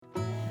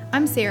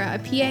I'm Sarah, a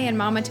PA and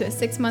mama to a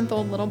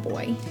 6-month-old little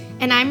boy.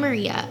 And I'm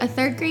Maria, a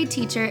 3rd grade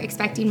teacher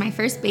expecting my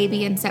first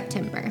baby in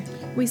September.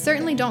 We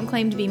certainly don't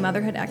claim to be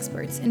motherhood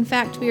experts. In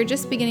fact, we are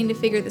just beginning to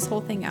figure this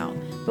whole thing out.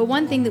 But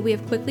one thing that we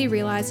have quickly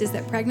realized is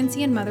that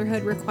pregnancy and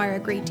motherhood require a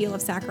great deal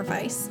of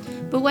sacrifice.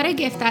 But what a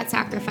gift that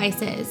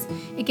sacrifice is.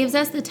 It gives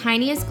us the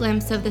tiniest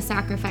glimpse of the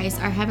sacrifice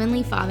our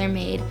Heavenly Father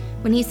made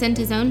when He sent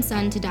His own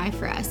Son to die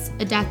for us,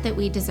 a death that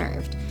we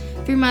deserved.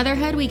 Through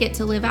motherhood, we get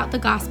to live out the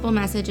gospel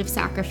message of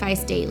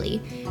sacrifice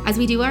daily, as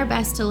we do our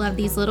best to love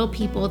these little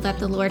people that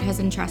the Lord has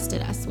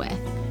entrusted us with.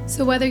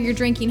 So whether you're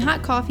drinking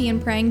hot coffee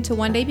and praying to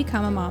one day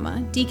become a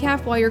mama,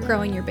 decaf while you're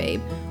growing your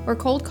babe, or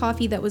cold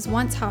coffee that was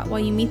once hot while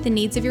you meet the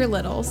needs of your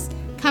littles,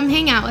 come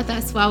hang out with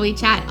us while we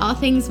chat all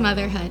things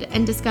motherhood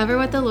and discover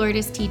what the Lord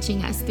is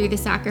teaching us through the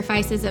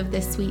sacrifices of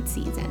this sweet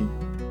season.